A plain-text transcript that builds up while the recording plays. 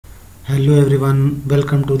Hello everyone,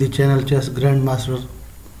 welcome to the channel Chess Grandmaster.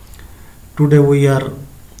 Today we are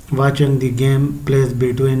watching the game plays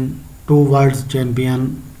between two world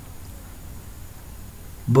champion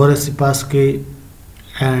Boris Spassky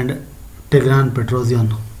and Tigran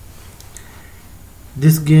Petrosian.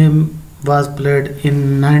 This game was played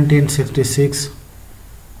in 1966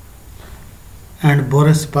 and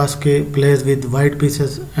Boris Spassky plays with white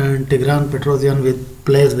pieces and Tigran Petrosian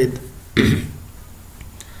plays with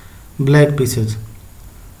black pieces.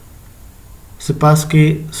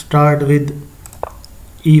 Spassky start with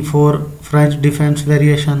E4 French defense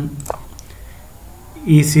variation,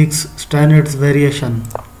 E6 standards variation,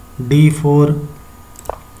 D4,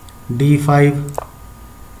 D5,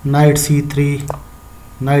 knight C3,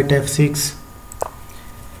 knight F6,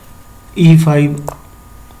 E5,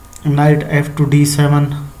 knight F2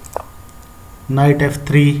 D7, knight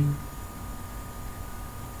F3,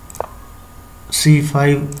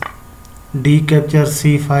 C5, D capture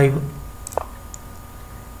C5,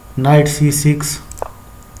 knight C6,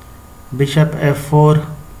 bishop F4,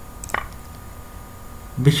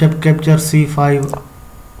 bishop capture C5,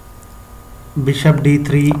 bishop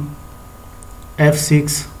D3,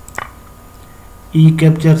 F6, E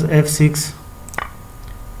captures F6,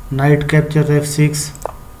 knight captures F6,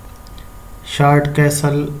 short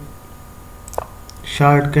castle,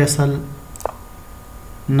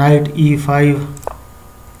 knight E5,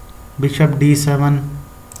 bishop D7,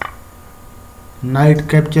 knight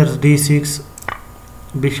captures D6,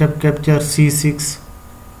 bishop captures C6,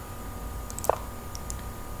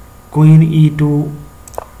 queen E2,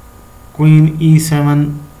 queen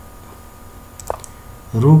E7,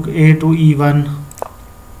 rook A to E1,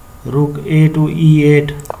 rook A to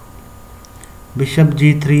E8, bishop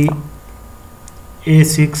G3,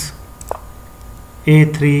 A6,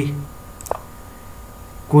 A3,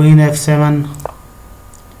 queen F7,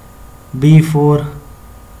 B4,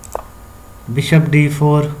 bishop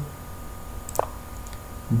D4,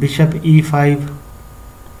 bishop E5,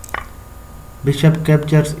 bishop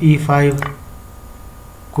captures E5,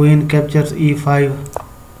 queen captures E5,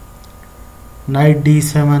 knight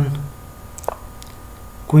D7,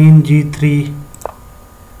 queen G3,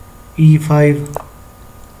 E5,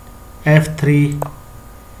 F3,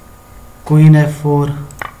 queen F4,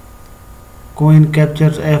 queen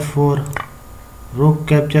captures F4, rook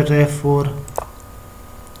captures F4,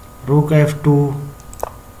 rook F2,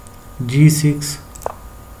 G6,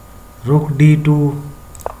 rook D2,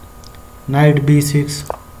 knight B6,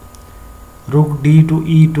 rook D to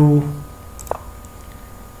E2,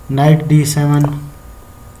 knight D7,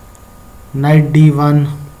 knight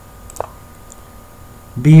D1,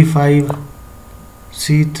 B5,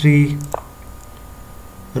 C3,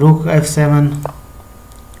 rook F7,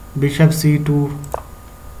 bishop C2,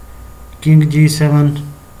 king G7,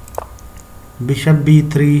 bishop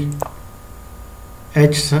B3,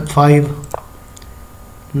 H5,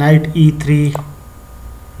 knight E3,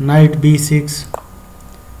 knight B6,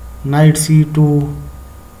 knight C2,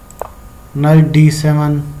 knight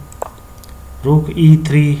D7, rook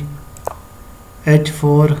E3,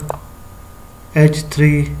 H4,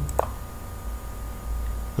 H3,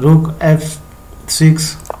 rook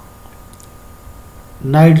F6,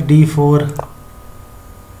 knight D4,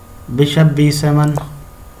 bishop B7,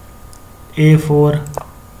 A4,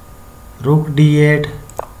 rook D8,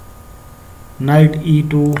 knight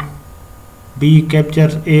E2, B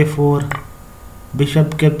captures A4,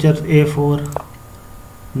 bishop captures A4,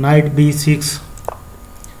 knight B6,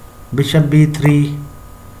 bishop B3,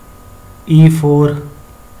 E4,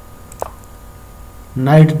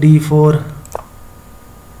 knight D4,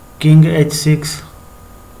 king H6,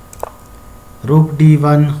 rook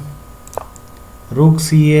D1, rook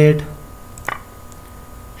C8,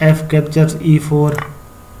 F captures E4,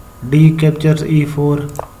 D captures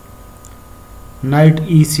E4, knight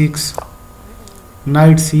E6,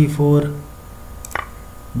 knight C4,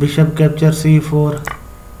 bishop captures C4,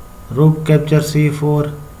 rook captures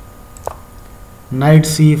C4, knight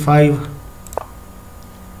C5,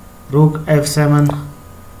 rook F7,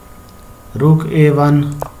 rook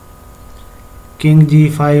A1, king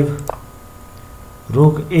G5,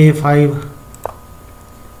 rook A5,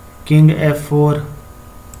 king F4,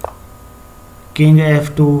 king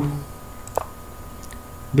F2,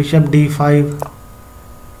 bishop D5,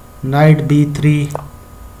 knight B3,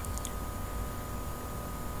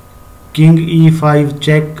 king E5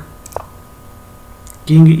 check,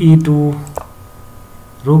 king E2,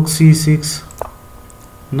 rook C6,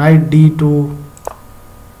 knight D2,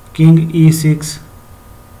 king E6,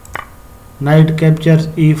 knight captures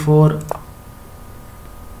E4,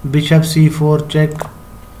 bishop C4 check,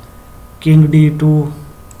 king D2,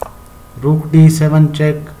 rook d7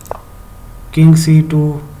 check, king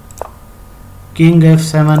c2, king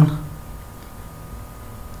f7,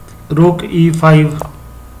 rook e5,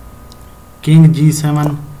 king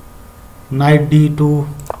g7, knight d2,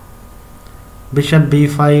 bishop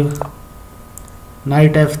b5,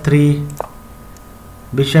 knight f3,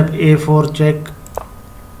 bishop a4 check,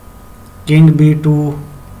 king b2,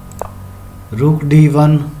 rook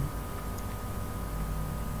d1,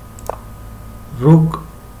 rook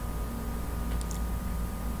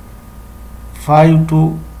 5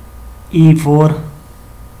 to e4,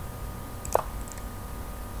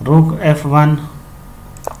 rook f1,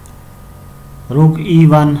 rook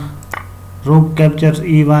e1, rook captures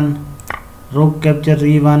e1, rook captures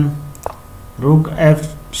e1, rook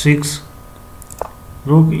f6,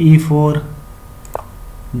 rook e4,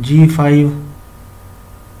 g5,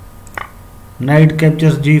 knight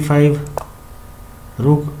captures g5,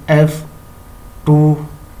 rook f2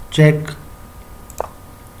 check,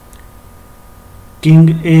 king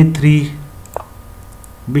a3,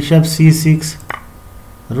 bishop c6,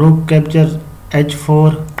 rook captures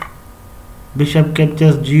h4, bishop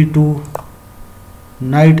captures g2,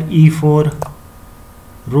 knight e4,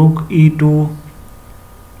 rook e2,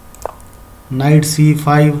 knight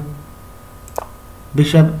c5,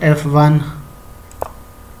 bishop f1,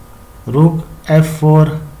 rook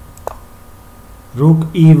f4, rook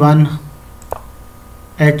e1,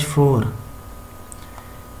 h4.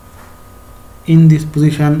 In this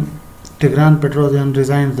position, Tigran Petrosian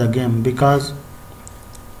resigns the game because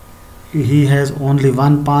he has only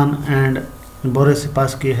one pawn and Boris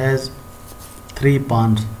Spassky has 3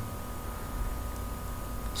 pawns.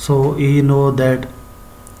 So he knows that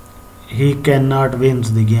he cannot win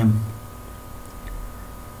the game.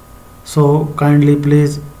 So kindly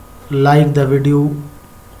please like the video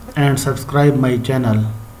and subscribe my channel.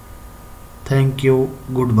 Thank you.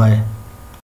 Goodbye.